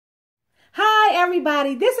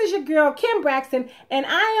everybody, this is your girl Kim Braxton, and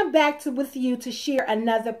I am back with you to share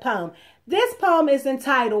another poem. This poem is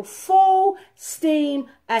entitled Full Steam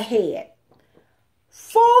Ahead.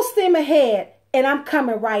 Full steam ahead, and I'm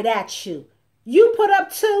coming right at you. You put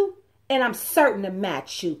up 2, and I'm certain to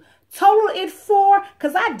match you. Total it 4,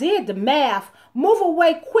 cause I did the math. Move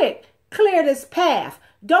away quick, clear this path.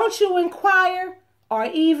 Don't you inquire or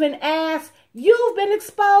even ask? You've been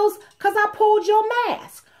exposed cause I pulled your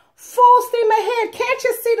mask. Full steam ahead, can't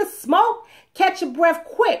you see the smoke? Catch your breath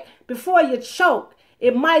quick before you choke.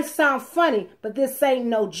 It might sound funny, but this ain't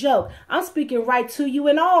no joke. I'm speaking right to you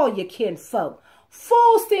and all your kinfolk.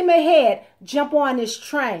 Full steam ahead, jump on this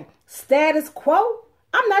train. Status quo?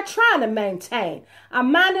 I'm not trying to maintain.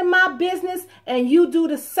 I'm minding my business and you do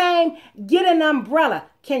the same. Get an umbrella.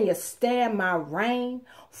 Can you stand my rain?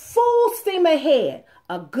 Full steam ahead.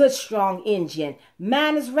 A good strong engine.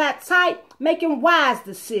 Mind is rat tight, making wise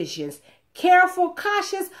decisions. Careful,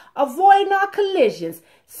 cautious, avoiding all collisions.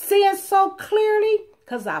 Seeing so clearly,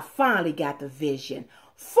 cause I finally got the vision.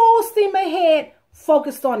 Full steam ahead,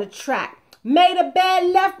 focused on the track. Made a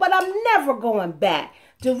bad left, but I'm never going back.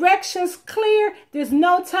 Directions clear, there's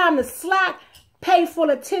no time to slack. Pay full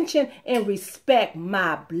attention and respect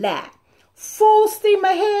my black. Full steam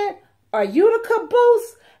ahead, are you the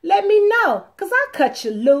caboose? Let me know, cause I'll cut you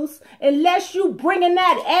loose. Unless you bringing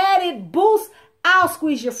that added boost, I'll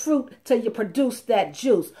squeeze your fruit till you produce that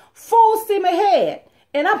juice. Full steam ahead,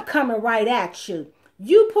 and I'm coming right at you.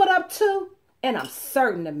 You put up 2, and I'm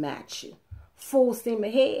certain to match you. Full steam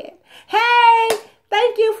ahead. Hey,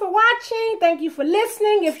 thank you for watching. Thank you for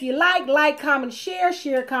listening. If you like, comment,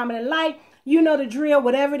 share, comment, and like. You know the drill,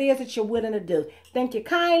 whatever it is that you're willing to do. Thank you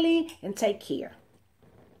kindly, and take care.